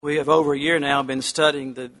We have over a year now been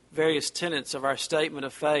studying the various tenets of our statement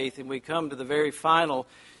of faith, and we come to the very final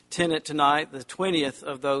tenet tonight, the 20th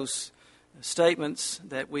of those statements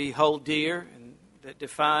that we hold dear and that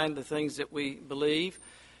define the things that we believe.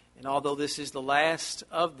 And although this is the last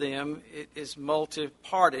of them, it is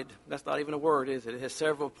multi-parted. That's not even a word, is it? It has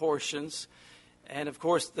several portions. And of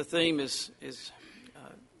course, the theme is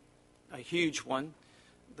a huge one,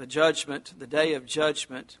 the judgment, the day of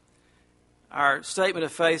judgment. Our statement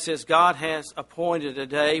of faith says God has appointed a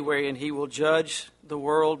day wherein He will judge the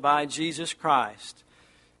world by Jesus Christ.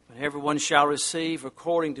 When everyone shall receive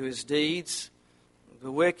according to his deeds,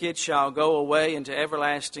 the wicked shall go away into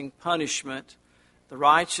everlasting punishment, the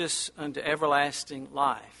righteous unto everlasting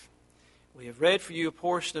life. We have read for you a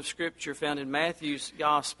portion of Scripture found in Matthew's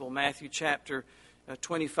Gospel, Matthew chapter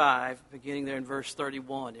 25, beginning there in verse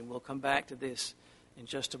 31, and we'll come back to this in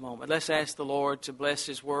just a moment. Let's ask the Lord to bless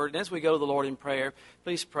His Word. And as we go to the Lord in prayer,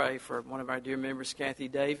 please pray for one of our dear members, Kathy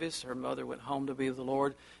Davis. Her mother went home to be with the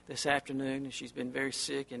Lord this afternoon, and she's been very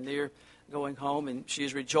sick and near going home, and she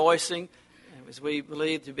is rejoicing. As we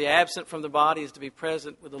believe, to be absent from the body is to be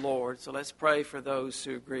present with the Lord. So let's pray for those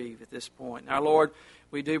who grieve at this point. Our Lord,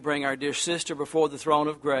 we do bring our dear sister before the throne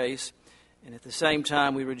of grace, and at the same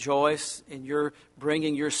time we rejoice in your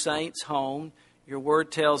bringing your saints home. Your Word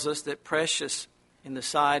tells us that precious in the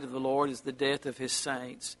sight of the Lord is the death of His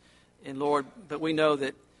saints. And Lord, but we know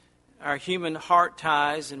that our human heart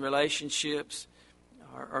ties and relationships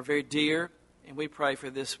are very dear. And we pray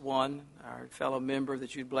for this one, our fellow member,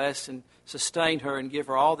 that you bless and sustain her and give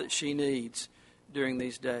her all that she needs during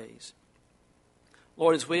these days.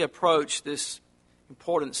 Lord, as we approach this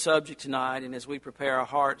important subject tonight and as we prepare our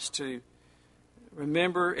hearts to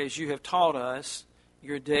remember, as you have taught us,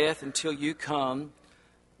 your death until you come,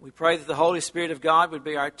 we pray that the Holy Spirit of God would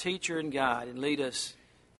be our teacher and guide and lead us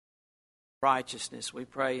in righteousness. We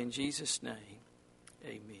pray in Jesus' name.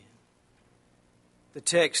 Amen. The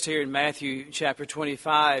text here in Matthew chapter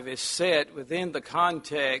 25 is set within the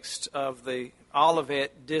context of the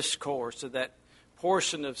Olivet Discourse, of that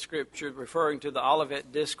portion of Scripture referring to the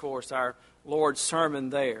Olivet Discourse, our Lord's sermon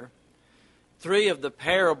there. Three of the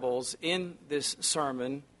parables in this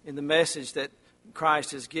sermon, in the message that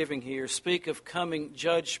Christ is giving here, speak of coming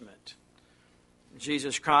judgment.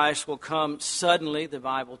 Jesus Christ will come suddenly, the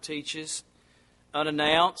Bible teaches,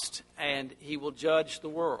 unannounced, and He will judge the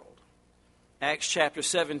world. Acts chapter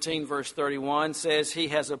 17, verse 31 says, He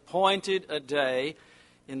has appointed a day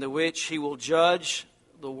in the which He will judge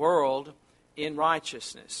the world in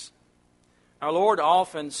righteousness. Our Lord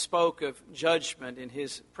often spoke of judgment in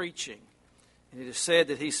His preaching, and it is said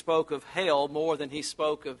that He spoke of hell more than He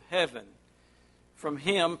spoke of heaven. From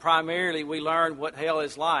Him, primarily, we learn what hell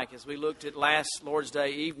is like. As we looked at last Lord's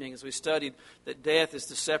Day evening, as we studied that death is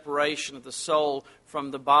the separation of the soul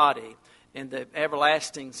from the body and the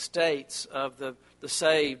everlasting states of the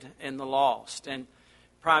saved and the lost. And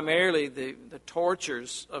primarily, the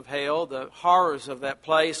tortures of hell, the horrors of that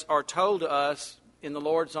place, are told to us in the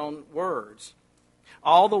Lord's own words.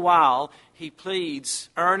 All the while, He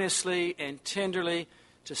pleads earnestly and tenderly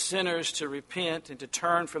to sinners to repent and to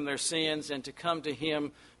turn from their sins and to come to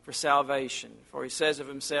Him for salvation. For He says of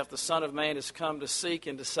Himself, the Son of Man has come to seek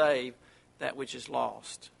and to save that which is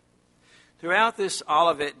lost. Throughout this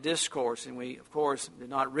Olivet Discourse, and we, of course, did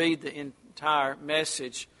not read the entire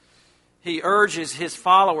message, He urges His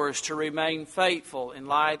followers to remain faithful in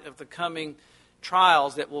light of the coming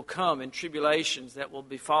trials that will come and tribulations that will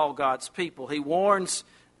befall God's people. He warns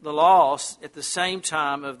the lost at the same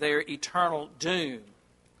time of their eternal doom.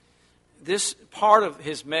 This part of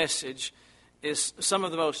His message is some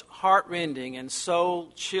of the most heart-rending and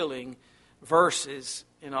soul-chilling verses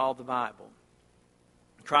in all the Bible.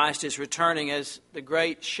 Christ is returning as the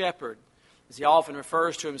great shepherd, as He often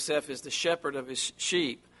refers to Himself as the shepherd of His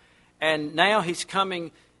sheep. And now He's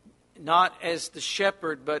coming not as the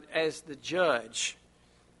shepherd, but as the judge,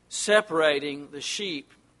 separating the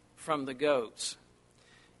sheep from the goats.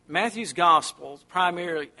 Matthew's Gospel's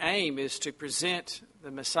primary aim is to present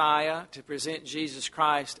the Messiah, to present Jesus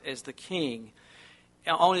Christ as the King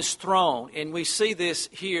on His throne. And we see this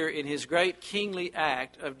here in His great kingly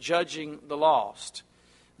act of judging the lost.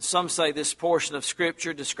 Some say this portion of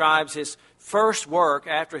Scripture describes His first work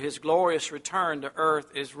after His glorious return to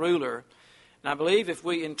earth as ruler. And I believe if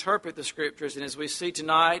we interpret the Scriptures, and as we see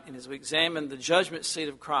tonight, and as we examine the judgment seat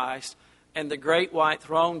of Christ and the great white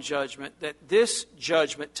throne judgment, that this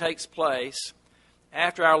judgment takes place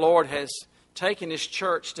after our Lord has taken His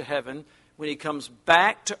church to heaven, when He comes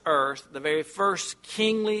back to earth. The very first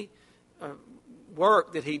kingly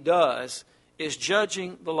work that He does is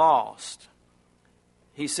judging the lost.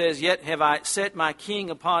 He says, "Yet have I set my king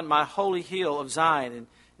upon my holy hill of Zion."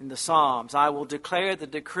 In the Psalms, "I will declare the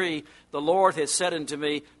decree. The Lord has said unto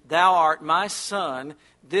me, Thou art my son.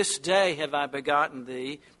 This day have I begotten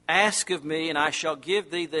thee. Ask of me, and I shall give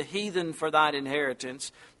thee the heathen for thine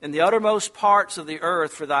inheritance, and the uttermost parts of the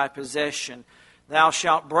earth for thy possession. Thou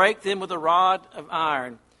shalt break them with a rod of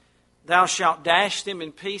iron. Thou shalt dash them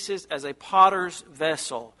in pieces as a potter's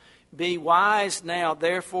vessel. Be wise now,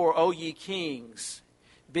 therefore, O ye kings.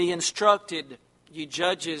 Be instructed, ye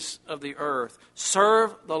judges of the earth.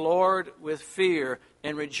 Serve the Lord with fear,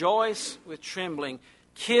 and rejoice with trembling.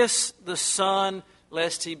 Kiss the Son,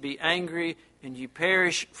 lest he be angry, and ye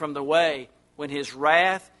perish from the way, when his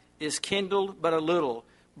wrath is kindled but a little.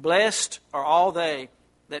 Blessed are all they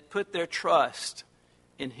that put their trust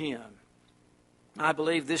in him." I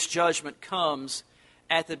believe this judgment comes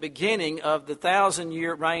at the beginning of the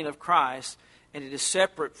 1,000-year reign of Christ, and it is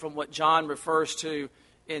separate from what John refers to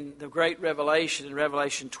in the great revelation, in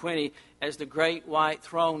Revelation 20, as the great white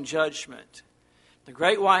throne judgment. The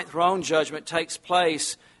great white throne judgment takes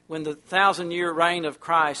place when the 1,000-year reign of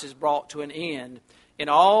Christ is brought to an end, and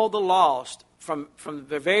all the lost from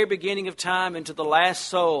the very beginning of time into the last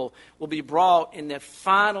soul will be brought, in the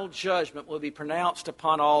final judgment will be pronounced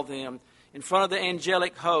upon all them in front of the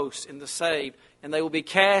angelic host and the saved, and they will be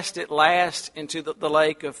cast at last into the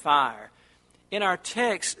lake of fire. In our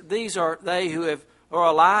text, these are they who are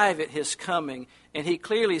alive at his coming, and he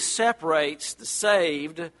clearly separates the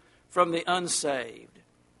saved from the unsaved.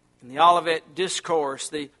 In the Olivet Discourse,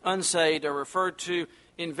 the unsaved are referred to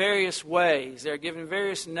in various ways. They're given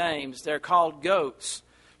various names. They're called goats.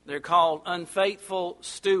 They're called unfaithful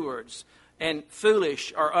stewards, and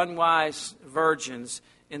foolish or unwise virgins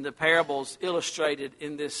in the parables illustrated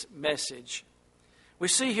in this message. We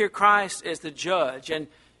see here Christ as the judge, and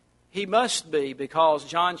he must be, because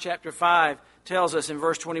John chapter 5 tells us in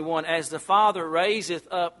verse 21, "As the Father raiseth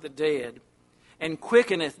up the dead, and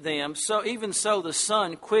quickeneth them, so even so the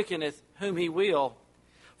Son quickeneth whom he will.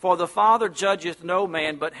 For the Father judgeth no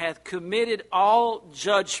man, but hath committed all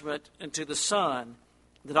judgment unto the Son,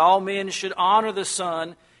 that all men should honor the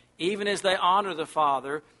Son, even as they honor the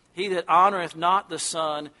Father. He that honoreth not the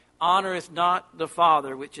Son honoreth not the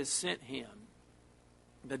Father which has sent him."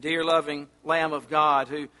 The dear loving Lamb of God,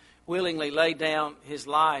 who willingly laid down his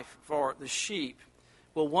life for the sheep,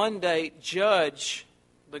 will one day judge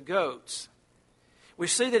the goats. We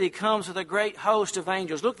see that he comes with a great host of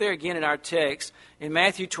angels. Look there again in our text in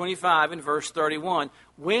Matthew 25 and verse 31.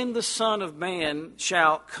 "When the Son of Man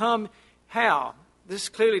shall come," how? This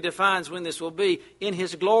clearly defines when this will be. "In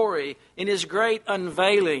his glory, in his great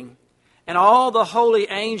unveiling, and all the holy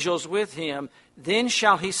angels with him, then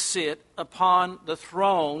shall he sit upon the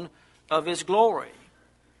throne of his glory."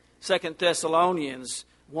 2 Thessalonians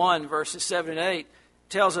 1 verses 7 and 8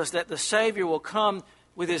 tells us that the Savior will come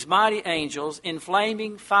with his mighty angels in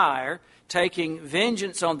flaming fire, taking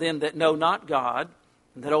vengeance on them that know not God,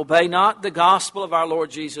 and that obey not the gospel of our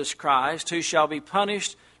Lord Jesus Christ, who shall be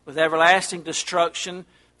punished with everlasting destruction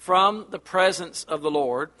from the presence of the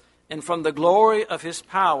Lord, and from the glory of his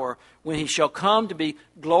power, when he shall come to be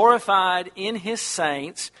glorified in his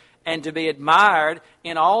saints, and to be admired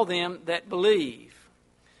in all them that believe.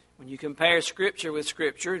 When you compare Scripture with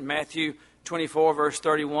Scripture, in Matthew 24, verse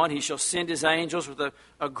 31, "He shall send his angels with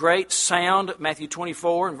a great sound," Matthew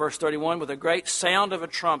 24 and verse 31, "with a great sound of a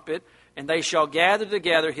trumpet, and they shall gather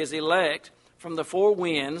together his elect from the four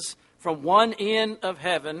winds, from one end of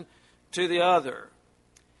heaven to the other."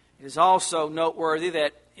 It is also noteworthy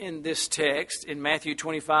that in this text, in Matthew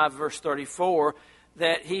 25, verse 34,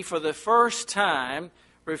 that he for the first time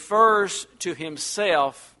refers to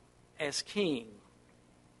himself as king.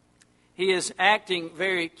 He is acting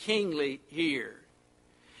very kingly here.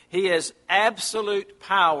 He has absolute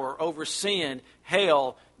power over sin,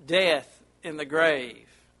 hell, death, and the grave.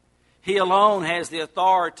 He alone has the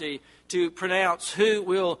authority to pronounce who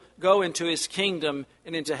will go into his kingdom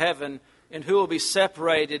and into heaven, and who will be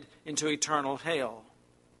separated into eternal hell.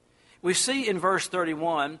 We see in verse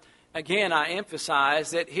 31, again I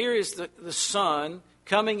emphasize, that here is the Son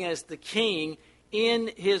coming as the King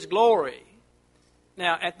in his glory.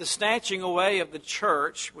 Now, at the snatching away of the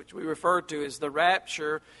church, which we refer to as the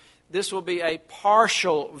rapture, this will be a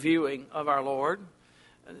partial viewing of our Lord.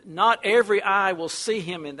 Not every eye will see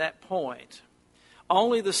him in that point.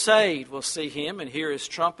 Only the saved will see him and hear his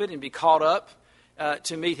trumpet and be caught up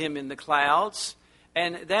to meet him in the clouds.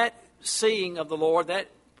 And that seeing of the Lord, that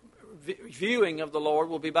viewing of the Lord,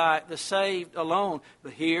 will be by the saved alone.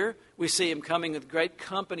 But here we see him coming with a great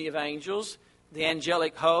company of angels, the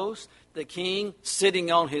angelic host, the King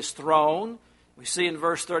sitting on his throne, We see in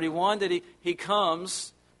verse 31 that he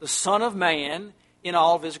comes, the Son of Man, in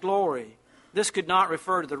all of his glory. This could not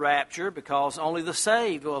refer to the rapture because only the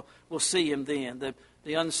saved will see him then.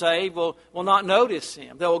 The unsaved will not notice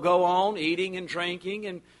him. They will go on eating and drinking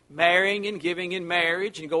and marrying and giving in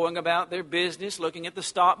marriage and going about their business, looking at the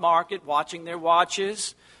stock market, watching their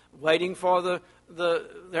watches, waiting for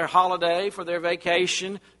their holiday, for their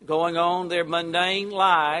vacation, going on their mundane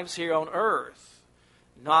lives here on earth,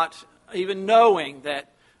 not even knowing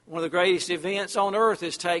that one of the greatest events on earth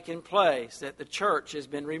has taken place, that the church has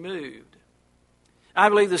been removed. I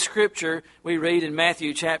believe the scripture we read in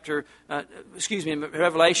Revelation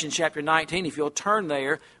chapter 19, if you'll turn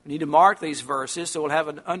there, we need to mark these verses so we'll have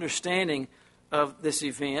an understanding of this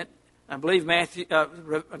event. I believe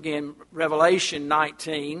Revelation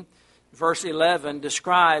 19, verse 11,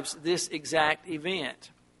 describes this exact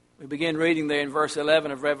event. We begin reading there in verse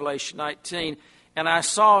 11 of Revelation 19. And I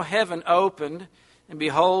saw heaven opened, and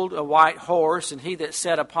behold, a white horse, and he that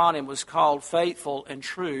sat upon him was called Faithful and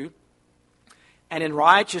True. And in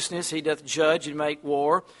righteousness he doth judge and make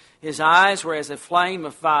war. His eyes were as a flame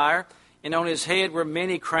of fire, and on his head were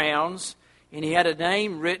many crowns. And he had a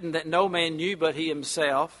name written that no man knew but he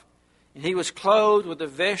himself. And he was clothed with a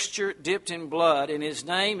vesture dipped in blood, and his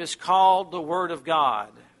name is called the Word of God.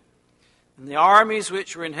 And the armies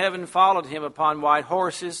which were in heaven followed him upon white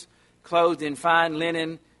horses, clothed in fine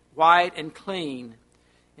linen, white and clean.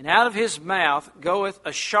 And out of his mouth goeth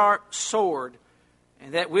a sharp sword,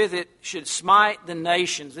 and that with it should smite the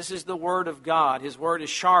nations. This is the word of God. His word is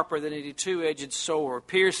sharper than any two-edged sword,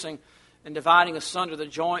 piercing and dividing asunder the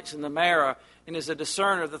joints and the marrow, and is a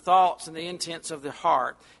discerner of the thoughts and the intents of the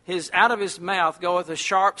heart. Out of his mouth goeth a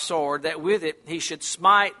sharp sword, that with it he should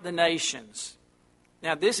smite the nations.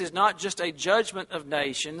 Now this is not just a judgment of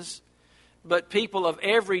nations, but people of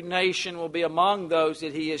every nation will be among those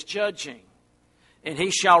that he is judging. And he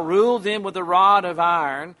shall rule them with a rod of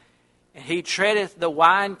iron, and he treadeth the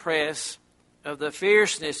winepress of the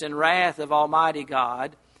fierceness and wrath of Almighty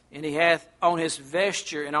God. And he hath on his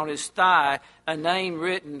vesture and on his thigh a name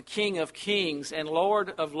written, King of Kings and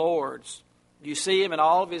Lord of Lords. You see him in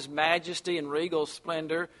all of his majesty and regal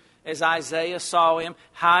splendor, as Isaiah saw him,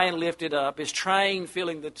 high and lifted up, his train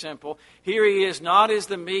filling the temple. Here he is, not as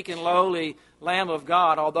the meek and lowly Lamb of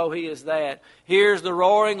God, although he is that. Here's the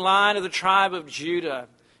roaring lion of the tribe of Judah,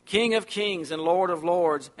 King of kings and Lord of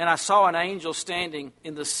lords. And I saw an angel standing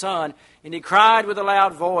in the sun, and he cried with a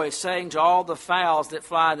loud voice, saying to all the fowls that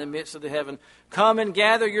fly in the midst of the heaven, Come and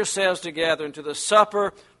gather yourselves together into the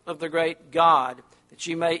supper of the great God, that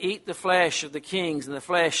ye may eat the flesh of the kings, and the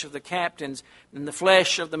flesh of the captains, and the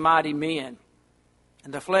flesh of the mighty men,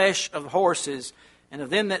 and the flesh of horses, and of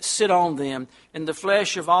them that sit on them, and the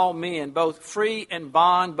flesh of all men, both free and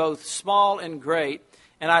bond, both small and great.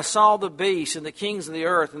 And I saw the beast and the kings of the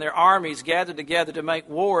earth and their armies gathered together to make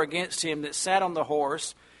war against him that sat on the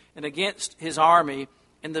horse and against his army.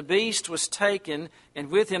 And the beast was taken,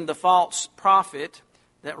 and with him the false prophet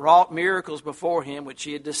that wrought miracles before him, which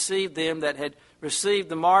he had deceived them that had received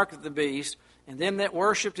the mark of the beast, and them that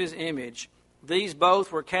worshipped his image. These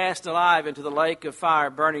both were cast alive into the lake of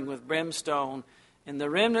fire, burning with brimstone. And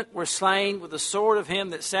the remnant were slain with the sword of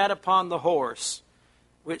him that sat upon the horse,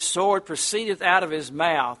 which sword proceedeth out of his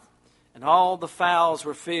mouth, and all the fowls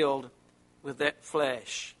were filled with that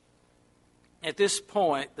flesh. At this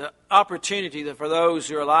point, the opportunity that for those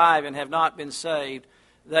who are alive and have not been saved,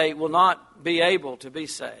 they will not be able to be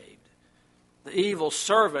saved. The evil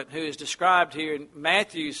servant who is described here in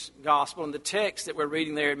Matthew's gospel, in the text that we're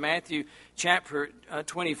reading there in Matthew chapter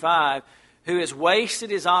 25, who has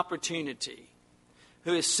wasted his opportunity,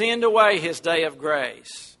 who has sinned away his day of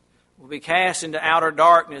grace, will be cast into outer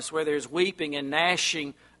darkness where there's weeping and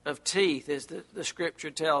gnashing of teeth, as the Scripture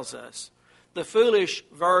tells us. The foolish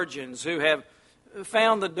virgins who have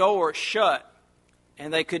found the door shut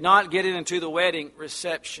and they could not get into the wedding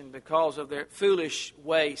reception because of their foolish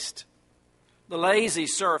waste. The lazy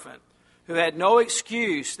servant who had no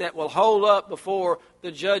excuse that will hold up before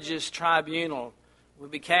the judge's tribunal will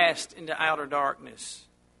be cast into outer darkness.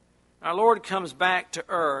 Our Lord comes back to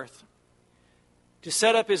earth to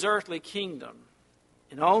set up his earthly kingdom,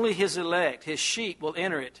 and only his elect, his sheep, will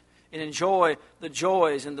enter it and enjoy the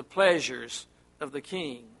joys and the pleasures of the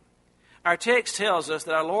King. Our text tells us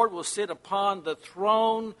that our Lord will sit upon the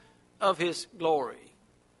throne of his glory.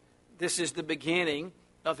 This is the beginning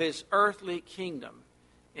of his earthly kingdom.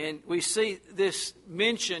 And we see this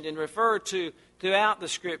mentioned and referred to throughout the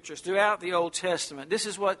Scriptures, throughout the Old Testament. This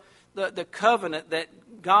is what the covenant that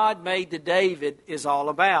God made to David is all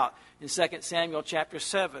about. In 2 Samuel chapter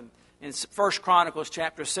 7, in 1 Chronicles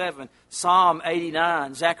chapter 7, Psalm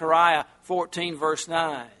 89, Zechariah 14, verse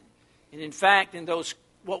 9. And in fact, in those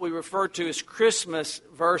what we refer to as Christmas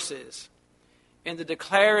verses, in the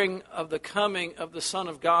declaring of the coming of the Son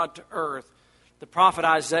of God to earth, the prophet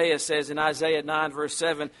Isaiah says in Isaiah 9, verse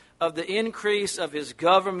 7, "Of the increase of his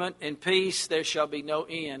government and peace there shall be no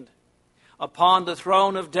end. Upon the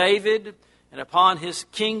throne of David and upon his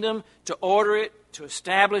kingdom, to order it, to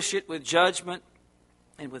establish it with judgment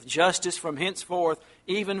and with justice from henceforth,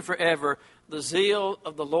 even forever. The zeal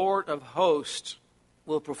of the Lord of hosts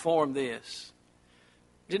will perform this."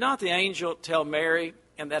 Did not the angel tell Mary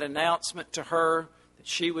in that announcement to her that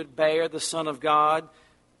she would bear the Son of God?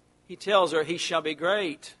 He tells her, "He shall be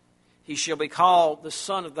great. He shall be called the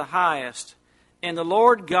Son of the Highest. And the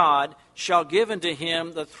Lord God shall give unto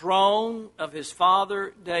him the throne of his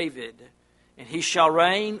father David. And he shall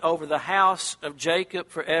reign over the house of Jacob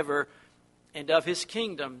forever. And of his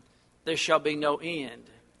kingdom there shall be no end."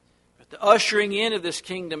 But the ushering in of this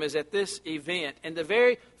kingdom is at this event. And the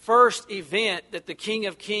very first event that the King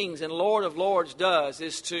of Kings and Lord of Lords does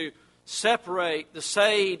is to separate the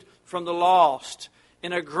saved from the lost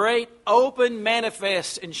in a great open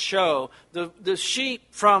manifest and show, the sheep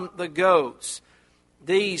from the goats.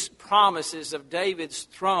 These promises of David's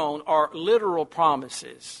throne are literal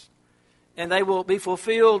promises, and they will be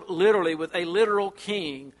fulfilled literally with a literal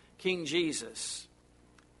king, King Jesus,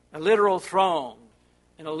 a literal throne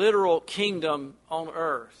and a literal kingdom on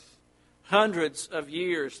earth. Hundreds of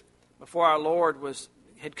years before our Lord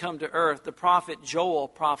had come to earth, the prophet Joel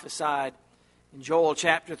prophesied in Joel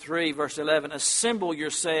chapter 3, verse 11, "Assemble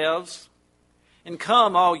yourselves, and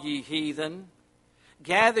come, all ye heathen.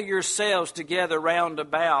 Gather yourselves together round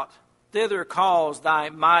about. Thither cause thy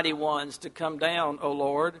mighty ones to come down, O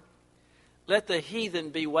Lord. Let the heathen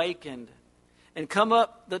be wakened, and come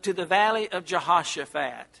up to the valley of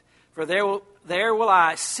Jehoshaphat. For there will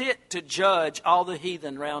I sit to judge all the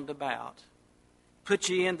heathen round about. Put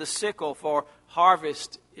ye in the sickle, for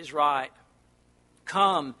harvest is ripe.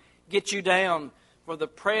 Come, get you down, for the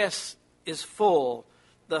press is full.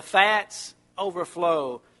 The fats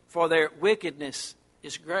overflow, for their wickedness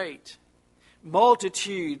is great.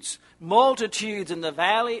 Multitudes in the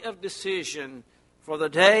valley of decision, for the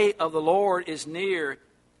day of the Lord is near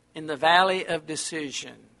in the valley of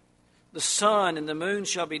decision. The sun and the moon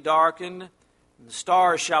shall be darkened, and the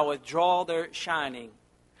stars shall withdraw their shining.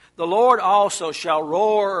 The Lord also shall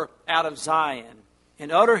roar out of Zion,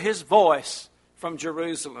 and utter his voice from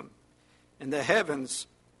Jerusalem. And the heavens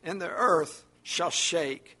and the earth shall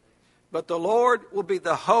shake. But the Lord will be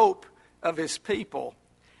the hope of his people,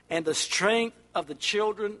 and the strength of the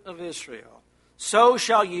children of Israel. So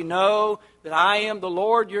shall you know that I am the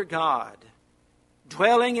Lord your God,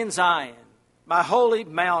 dwelling in Zion, my holy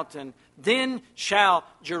mountain. Then shall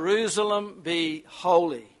Jerusalem be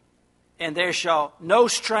holy, and there shall no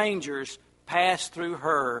strangers pass through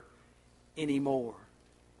her anymore."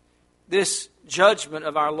 This judgment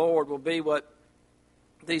of our Lord will be what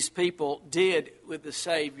these people did with the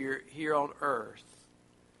Savior here on earth.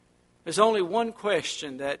 There's only one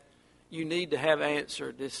question that you need to have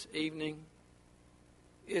answered this evening,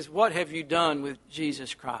 is what have you done with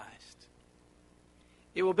Jesus Christ?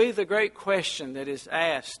 It will be the great question that is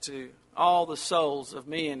asked to all the souls of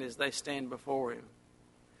men as they stand before him.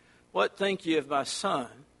 What think you of my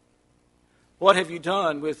Son? What have you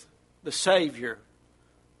done with the Savior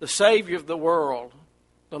of the world,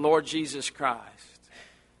 the Lord Jesus Christ?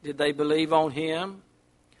 Did they believe on him?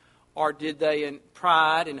 Or did they, in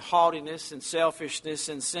pride and haughtiness and selfishness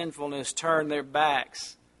and sinfulness, turn their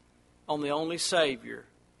backs on the only Savior,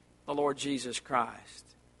 the Lord Jesus Christ?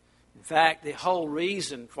 In fact, the whole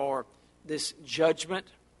reason for this judgment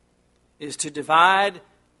is to divide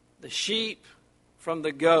the sheep from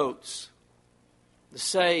the goats, the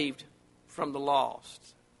saved from the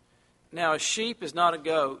lost. Now, a sheep is not a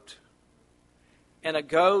goat, and a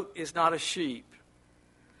goat is not a sheep.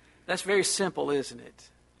 That's very simple, isn't it?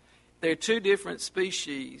 They're two different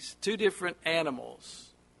species, two different animals.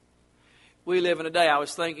 We live in a day, I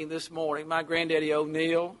was thinking this morning, my granddaddy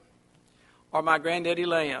O'Neill or my granddaddy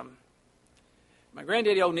Lamb. My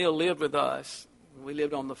granddaddy O'Neill lived with us. We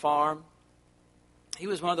lived on the farm. He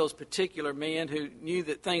was one of those particular men who knew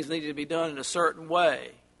that things needed to be done in a certain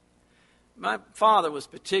way. My father was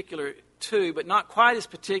particular too, but not quite as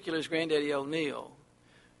particular as Granddaddy O'Neill.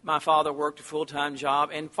 My father worked a full-time job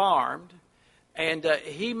and farmed, and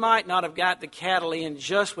he might not have got the cattle in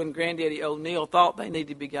just when Granddaddy O'Neill thought they needed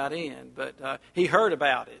to be got in, but he heard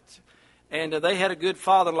about it. And they had a good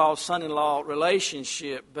father-in-law, son-in-law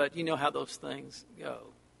relationship, but you know how those things go.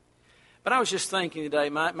 But I was just thinking today,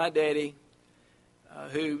 my daddy,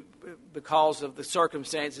 who, because of the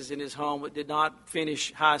circumstances in his home, did not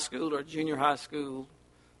finish high school or junior high school,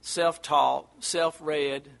 self-taught,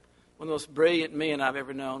 self-read, one of the most brilliant men I've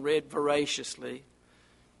ever known, read voraciously.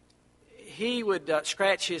 He would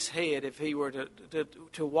scratch his head if he were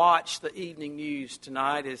to watch the evening news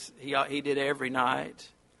tonight, as he did every night.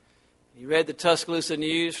 He read the Tuscaloosa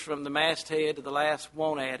News from the masthead to the last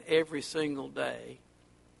want ad every single day.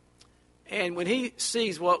 And when he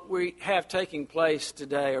sees what we have taking place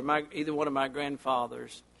today, or either one of my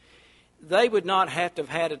grandfathers, they would not have to have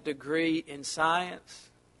had a degree in science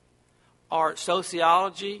or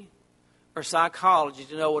sociology or psychology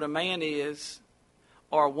to know what a man is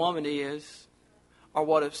or a woman is or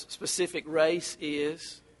what a specific race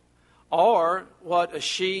is or what a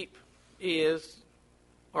sheep is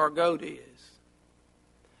or a goat is.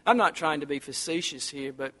 I'm not trying to be facetious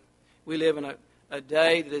here, but we live in a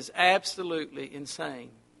day that is absolutely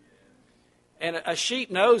insane. And a sheep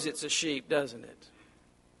knows it's a sheep, doesn't it?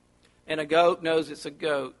 And a goat knows it's a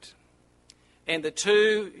goat. And the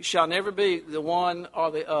two shall never be the one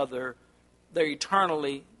or the other. They're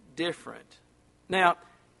eternally different. Now,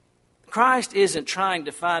 Christ isn't trying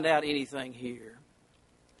to find out anything here.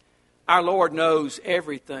 Our Lord knows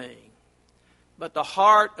everything. But the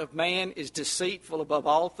heart of man is deceitful above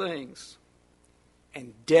all things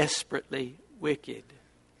and desperately wicked.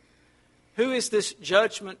 Who is this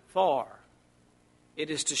judgment for? It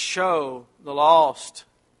is to show the lost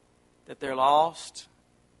that they're lost.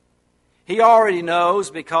 He already knows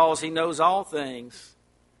because He knows all things.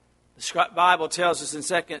 The Bible tells us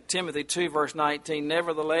in 2 Timothy 2 verse 19,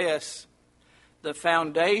 nevertheless, the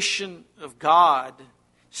foundation of God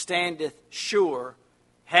standeth sure,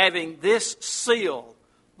 having this seal,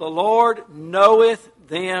 the Lord knoweth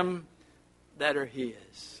them that are His.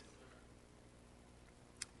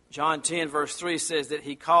 John 10 verse 3 says that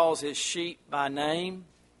He calls His sheep by name.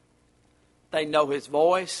 They know His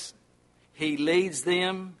voice. He leads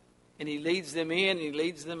them, and He leads them in, and He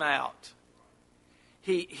leads them out.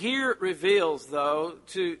 He here reveals, though,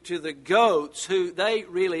 to the goats who they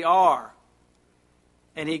really are.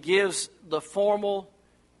 And He gives the formal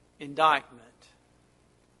indictment.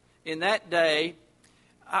 In that day,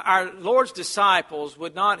 our Lord's disciples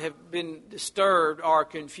would not have been disturbed or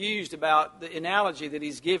confused about the analogy that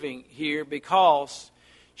He's giving here, because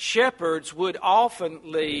shepherds would often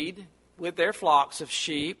lead with their flocks of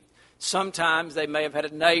sheep. Sometimes they may have had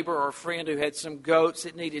a neighbor or a friend who had some goats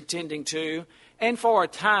that needed tending to. And for a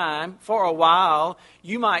time, for a while,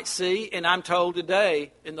 you might see, and I'm told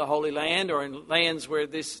today in the Holy Land or in lands where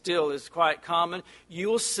this still is quite common, you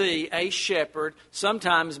will see a shepherd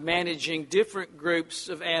sometimes managing different groups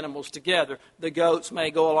of animals together. The goats may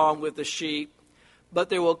go along with the sheep, but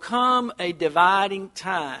there will come a dividing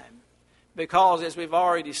time. Because, as we've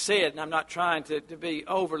already said, and I'm not trying to be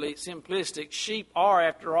overly simplistic, sheep are,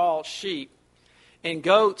 after all, sheep. And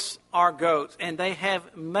goats are goats. And they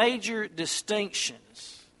have major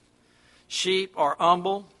distinctions. Sheep are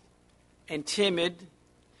humble and timid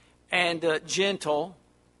and gentle.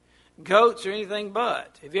 Goats are anything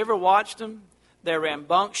but. Have you ever watched them? They're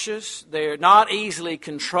rambunctious. They're not easily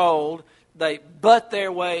controlled. They butt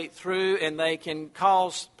their way through, and they can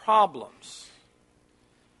cause problems.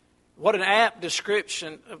 What an apt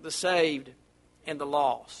description of the saved and the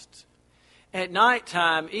lost. At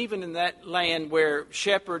nighttime, even in that land where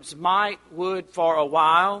shepherds would for a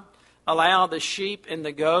while allow the sheep and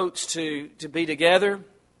the goats to be together,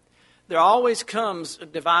 there always comes a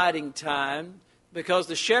dividing time, because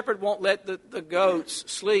the shepherd won't let the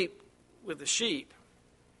goats sleep with the sheep.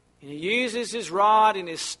 And he uses his rod and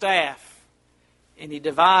his staff, and he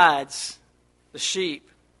divides the sheep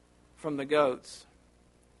from the goats.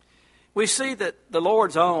 We see that the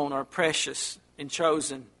Lord's own are precious and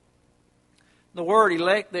chosen. The word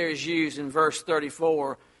elect there is used in verse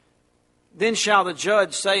 34. Then shall the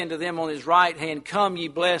judge say unto them on his right hand, come, ye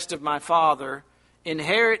blessed of my Father,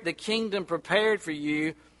 inherit the kingdom prepared for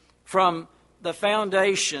you from the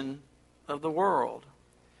foundation of the world.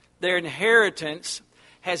 Their inheritance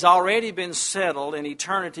has already been settled in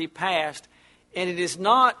eternity past, and it is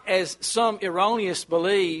not, as some erroneously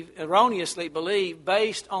believe,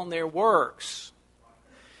 based on their works.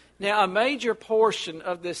 Now, a major portion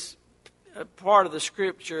of this part of the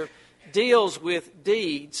Scripture deals with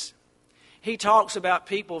deeds. He talks about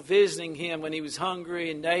people visiting him when he was hungry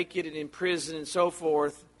and naked and in prison and so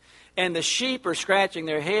forth. And the sheep are scratching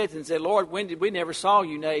their heads and say, Lord, when did we never saw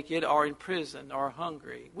you naked or in prison or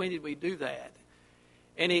hungry? When did we do that?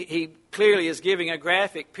 And he clearly is giving a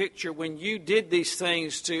graphic picture. When you did these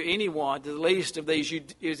things to anyone, to the least of this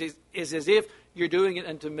as if you're doing it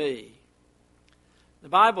unto me. The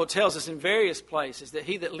Bible tells us in various places that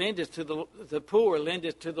he that lendeth to the poor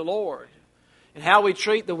lendeth to the Lord. And how we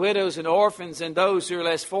treat the widows and orphans and those who are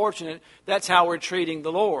less fortunate, that's how we're treating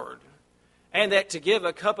the Lord. And that to give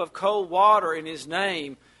a cup of cold water in His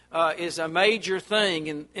name is a major thing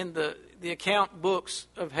in the account books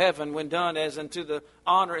of heaven when done as unto the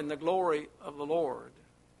honor and the glory of the Lord.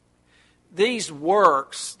 These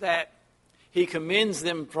works that He commends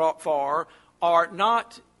them for are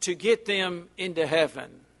not to get them into heaven.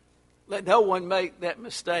 Let no one make that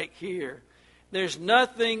mistake here. There's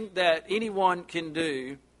nothing that anyone can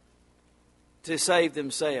do to save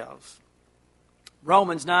themselves.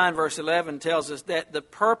 Romans 9 verse 11 tells us that the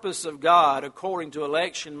purpose of God according to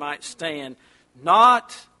election might stand,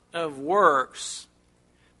 not of works,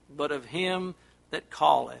 but of Him that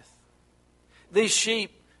calleth. These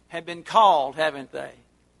sheep have been called, haven't they?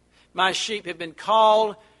 My sheep have been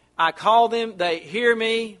called. I call them, they hear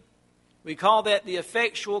me. We call that the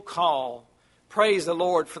effectual call. Praise the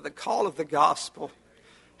Lord for the call of the gospel.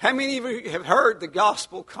 How many of you have heard the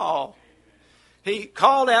gospel call? He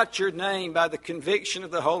called out your name by the conviction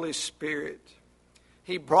of the Holy Spirit.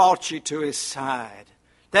 He brought you to His side.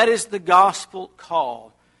 That is the gospel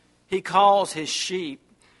call. He calls His sheep.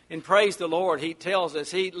 And praise the Lord, He tells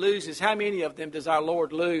us He loses. How many of them does our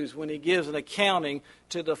Lord lose when He gives an accounting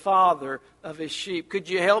to the Father of His sheep? Could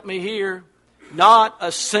you help me here? Not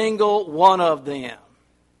a single one of them.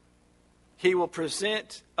 He will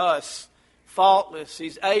present us faultless.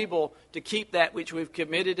 He's able to keep that which we've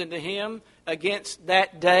committed unto Him against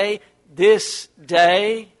that day, this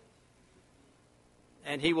day.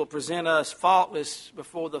 And He will present us faultless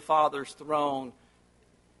before the Father's throne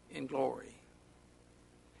in glory.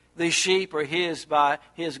 These sheep are His by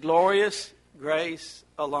His glorious grace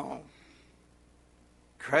alone.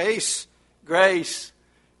 Grace, grace,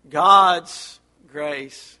 God's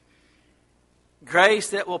grace. Grace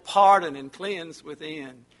that will pardon and cleanse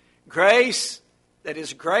within. Grace that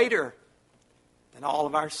is greater than all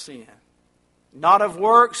of our sin. Not of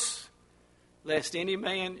works, lest any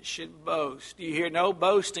man should boast. You hear no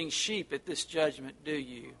boasting sheep at this judgment, do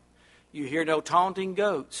you? You hear no taunting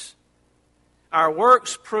goats. Our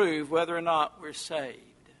works prove whether or not we're saved.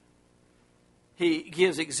 He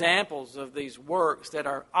gives examples of these works that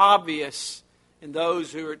are obvious in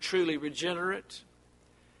those who are truly regenerate.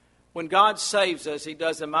 When God saves us, He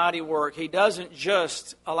does a mighty work. He doesn't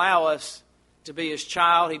just allow us to be His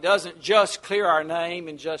child. He doesn't just clear our name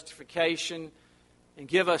in justification and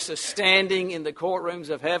give us a standing in the courtrooms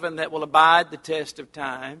of heaven that will abide the test of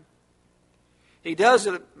time. He does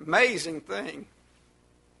an amazing thing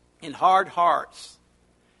in hard hearts,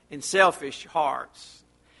 in selfish hearts.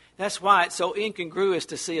 That's why it's so incongruous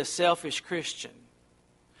to see a selfish Christian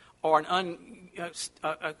or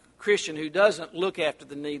a Christian who doesn't look after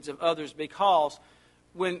the needs of others, because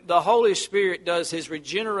when the Holy Spirit does His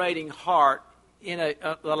regenerating heart in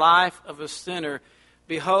the life of a sinner,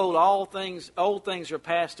 behold, old things are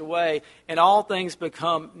passed away, and all things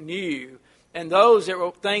become new. And those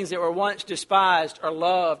things that were once despised are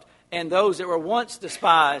loved, and those that were once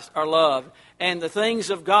despised are loved. And the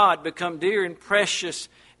things of God become dear and precious.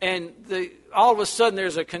 And all of a sudden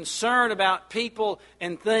there's a concern about people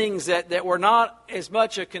and things that were not as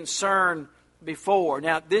much a concern before.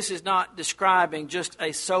 Now, this is not describing just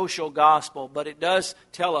a social gospel, but it does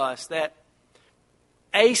tell us that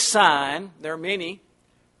a sign, there are many,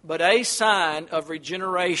 but a sign of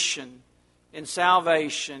regeneration and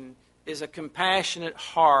salvation is a compassionate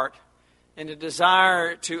heart and a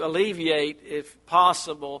desire to alleviate, if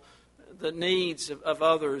possible, the needs of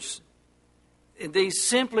others.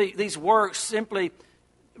 These works simply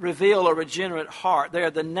reveal a regenerate heart. They are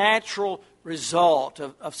the natural result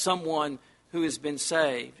of someone who has been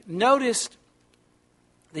saved. Notice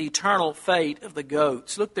the eternal fate of the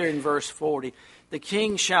goats. Look there in verse 40. The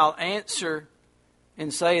king shall answer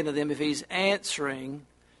and say unto them, if he's answering,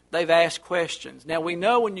 they've asked questions. Now we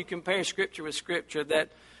know when you compare Scripture with Scripture that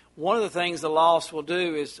one of the things the lost will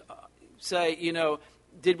do is say,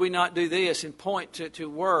 did we not do this, and point to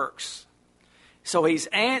works. So he's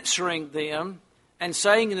answering them and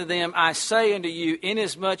saying unto them, I say unto you,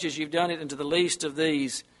 inasmuch as you've done it unto the least of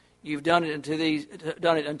these, you've done it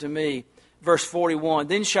unto me. Verse 41,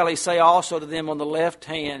 then shall he say also to them on the left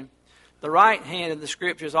hand. The right hand in the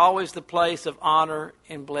Scripture is always the place of honor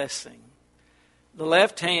and blessing. The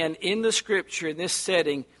left hand in the Scripture, in this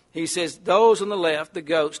setting, he says, those on the left, the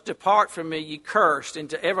goats, depart from me, ye cursed,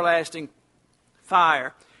 into everlasting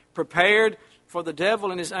fire, prepared for the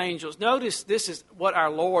devil and his angels. Notice this is what our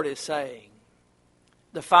Lord is saying.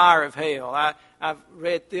 The fire of hell. I've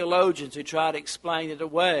read theologians who try to explain it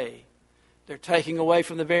away. They're taking away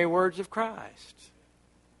from the very words of Christ.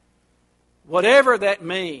 Whatever that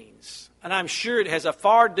means, and I'm sure it has a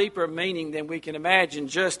far deeper meaning than we can imagine,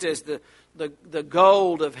 just as the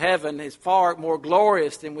gold of heaven is far more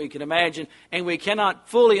glorious than we can imagine, and we cannot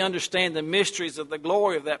fully understand the mysteries of the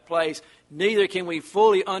glory of that place, neither can we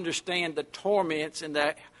fully understand the torments and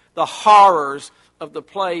the horrors of the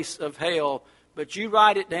place of hell. But you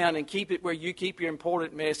write it down and keep it where you keep your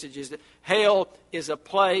important messages, that hell is a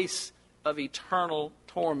place of eternal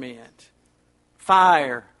torment.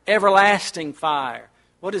 Fire, everlasting fire.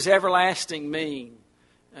 What does everlasting mean?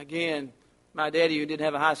 Again, my daddy, who didn't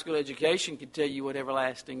have a high school education, can tell you what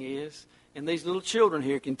everlasting is. And these little children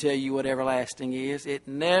here can tell you what everlasting is. It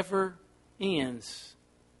never ends.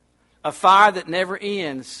 A fire that never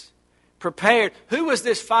ends. Prepared. Who was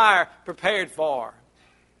this fire prepared for?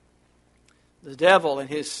 The devil and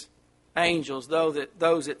his angels, those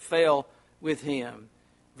that fell with him.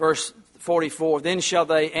 Verse 44, then shall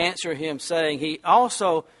they answer him, saying, he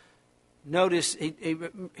also, notice,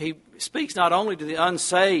 he speaks not only to the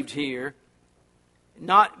unsaved here,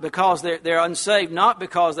 not because they're unsaved, not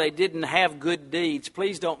because they didn't have good deeds.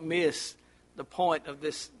 Please don't miss the point of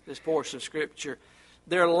this portion of Scripture.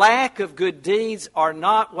 Their lack of good deeds are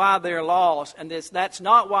not why they're lost, and that's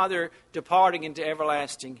not why they're departing into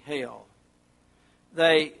everlasting hell.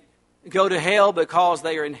 They go to hell because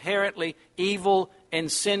they are inherently evil and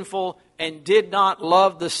sinful and did not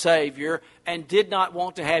love the Savior and did not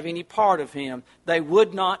want to have any part of Him. They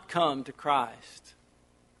would not come to Christ.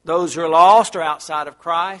 Those who are lost are outside of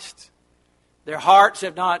Christ. Their hearts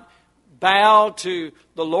have not bowed to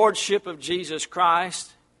the Lordship of Jesus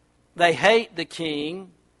Christ. They hate the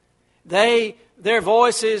King. Their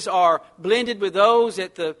voices are blended with those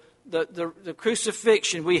at the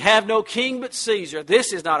crucifixion. We have no king but Caesar.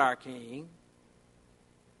 This is not our king.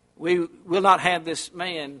 We will not have this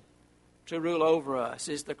man to rule over us,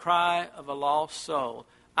 is the cry of a lost soul.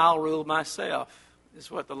 I'll rule myself, is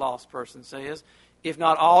what the lost person says. If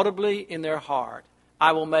not audibly, in their heart.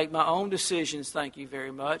 I will make my own decisions, thank you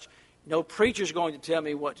very much. No preacher's going to tell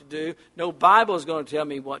me what to do. No Bible is going to tell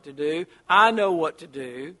me what to do. I know what to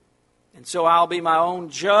do. And so I'll be my own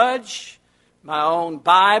judge, my own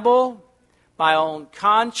Bible, my own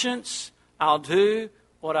conscience. I'll do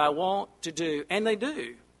what I want to do. And they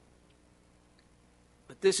do.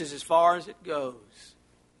 But this is as far as it goes.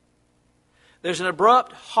 There's an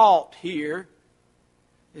abrupt halt here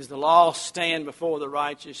as the lost stand before the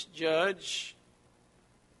righteous judge.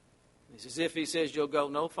 It's as if he says, you'll go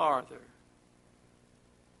no farther.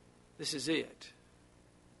 This is it.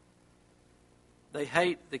 They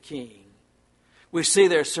hate the King. We see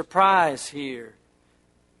their surprise here.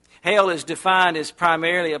 Hell is defined as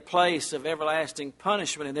primarily a place of everlasting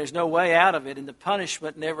punishment, and there's no way out of it, and the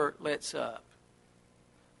punishment never lets up.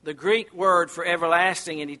 The Greek word for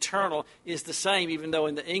everlasting and eternal is the same, even though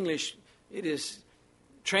in the English it is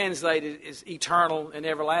translated as eternal and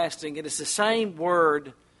everlasting. It is the same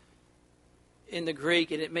word in the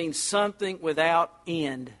Greek, and it means something without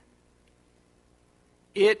end.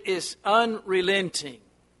 It is unrelenting.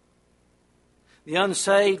 The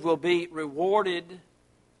unsaved will be rewarded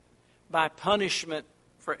by punishment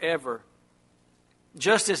forever.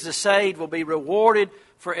 Just as the saved will be rewarded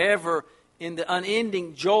forever in the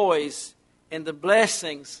unending joys and the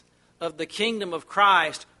blessings of the kingdom of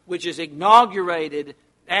Christ, which is inaugurated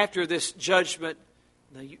after this judgment,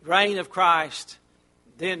 the reign of Christ,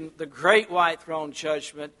 then the great white throne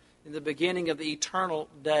judgment in the beginning of the eternal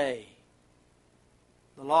day.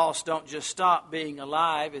 The lost don't just stop being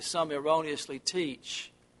alive, as some erroneously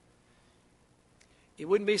teach. It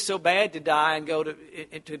wouldn't be so bad to die and go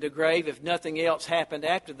to the grave if nothing else happened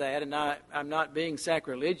after that, and I'm not being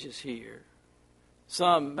sacrilegious here.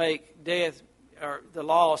 Some make death, or the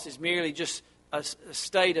lost, is merely just a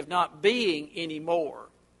state of not being anymore.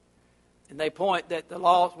 And they point that the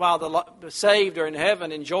lost, while the saved are in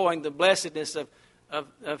heaven enjoying the blessedness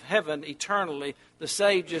of heaven eternally, the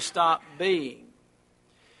saved just stop being.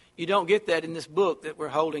 You don't get that in this book that we're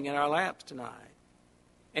holding in our laps tonight.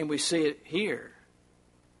 And we see it here.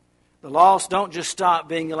 The lost don't just stop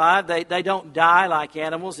being alive. They don't die like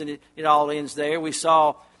animals, and it all ends there. We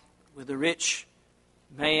saw with the rich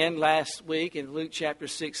man last week in Luke chapter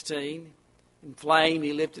 16. In flame,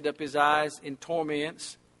 he lifted up his eyes in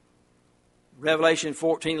torments. Revelation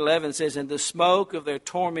 14:11 says, and the smoke of their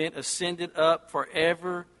torment ascended up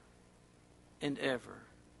forever and ever.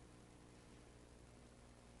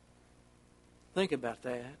 Think about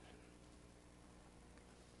that.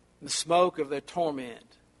 The smoke of their torment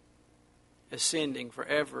ascending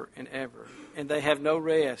forever and ever. And they have no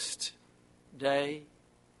rest, day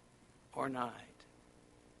or night.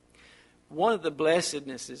 One of the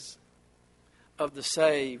blessednesses of the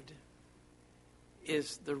saved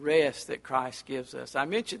is the rest that Christ gives us. I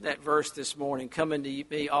mentioned that verse this morning, "Come unto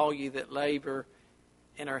me, all you that labor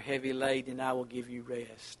and are heavy laden, and I will give you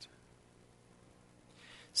rest."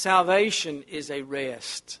 Salvation is a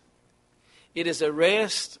rest. It is a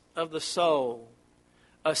rest of the soul,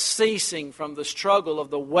 a ceasing from the struggle of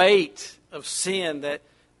the weight of sin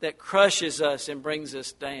that crushes us and brings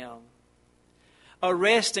us down. A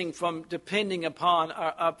resting from depending upon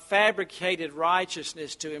a fabricated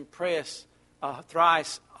righteousness to impress a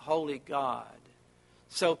thrice holy God.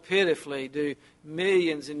 So pitifully do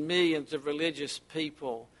millions and millions of religious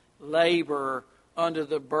people labor under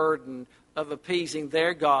the burden of appeasing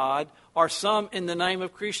their God, or some in the name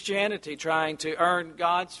of Christianity trying to earn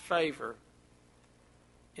God's favor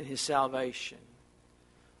in His salvation.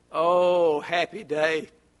 Oh, happy day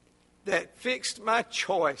that fixed my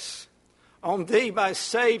choice on Thee, my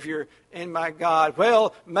Savior and my God.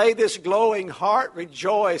 Well, may this glowing heart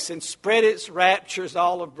rejoice and spread its raptures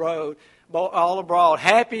all abroad.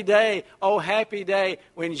 Happy day, oh happy day,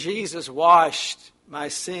 when Jesus washed my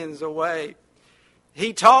sins away.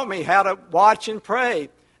 He taught me how to watch and pray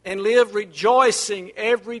and live rejoicing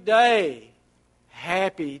every day.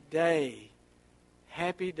 Happy day,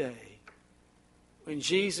 when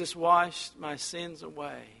Jesus washed my sins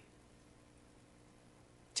away.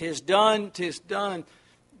 'Tis done, 'tis done.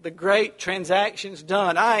 The great transaction's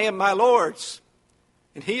done. I am my Lord's,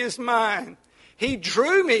 and He is mine. He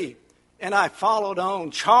drew me, and I followed on,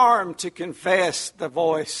 charmed to confess the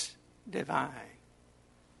voice divine.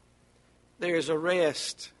 There is a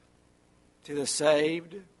rest to the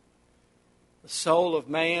saved. The soul of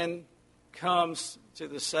man comes to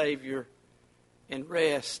the Savior and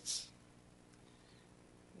rests.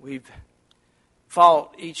 We've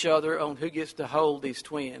fought each other on who gets to hold these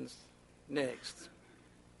twins next.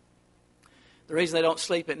 The reason they don't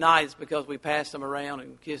sleep at night is because we pass them around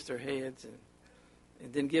and kiss their heads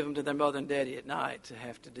and then give them to their mother and daddy at night to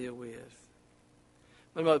have to deal with.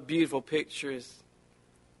 One of the most beautiful pictures,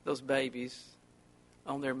 those babies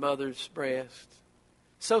on their mother's breast.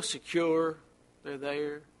 So secure, they're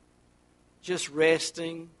there, just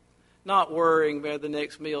resting, not worrying where the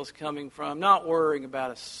next meal's coming from, not worrying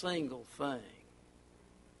about a single thing.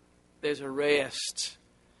 There's a rest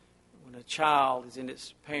when a child is in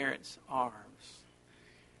its parents' arms.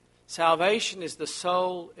 Salvation is the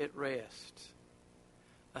soul at rest,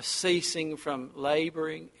 a ceasing from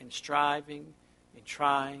laboring and striving and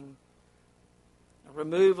trying, a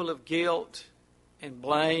removal of guilt and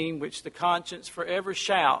blame, which the conscience forever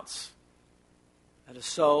shouts at a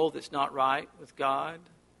soul that's not right with God.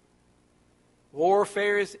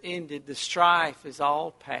 Warfare is ended. The strife is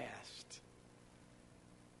all past.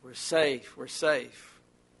 We're safe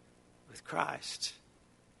with Christ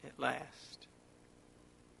at last.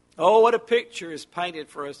 Oh, what a picture is painted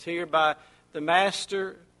for us here by the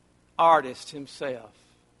master artist himself.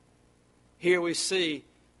 Here we see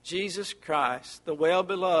Jesus Christ, the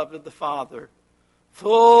well-beloved of the Father,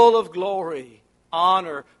 full of glory,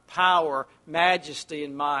 honor, power, majesty,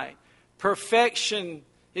 and might. Perfection,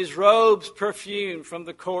 His robes perfumed from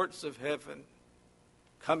the courts of heaven,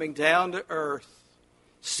 coming down to earth,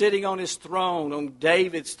 sitting on His throne, on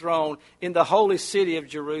David's throne, in the holy city of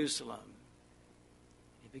Jerusalem.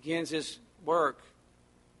 He begins His work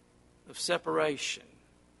of separation.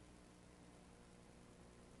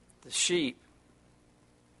 The sheep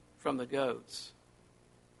from the goats,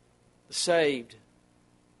 the saved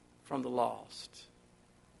from the lost.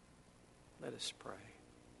 Let us pray.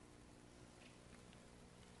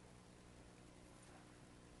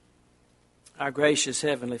 Our gracious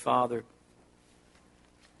Heavenly Father,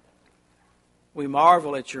 we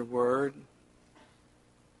marvel at your word.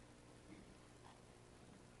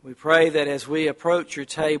 We pray that as we approach your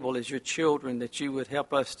table as your children, that you would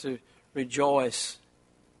help us to rejoice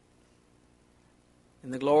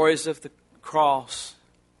in the glories of the cross.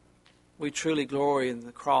 We truly glory in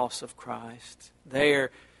the cross of Christ.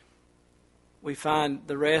 There we find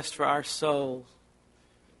the rest for our souls.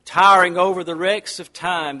 Towering over the wrecks of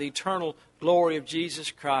time, the eternal glory of Jesus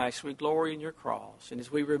Christ, we glory in your cross. And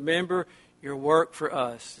as we remember your work for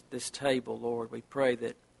us at this table, Lord, we pray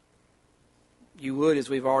that you would, as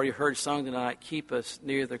we've already heard sung tonight, keep us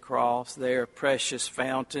near the cross, there, a precious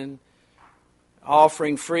fountain,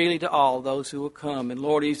 offering freely to all those who will come. And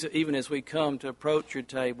Lord, even as we come to approach your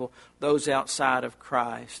table, those outside of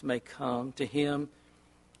Christ may come to Him.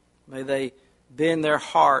 May they bend their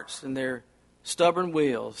hearts and their stubborn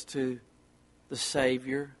wills to the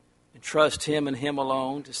Savior and trust Him and Him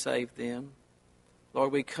alone to save them.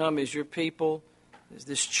 Lord, we come as your people, as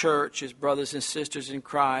this church, as brothers and sisters in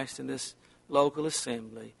Christ in this local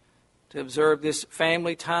assembly, to observe this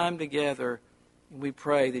family time together And we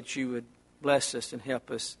pray that you would bless us and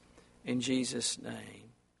help us in Jesus' name.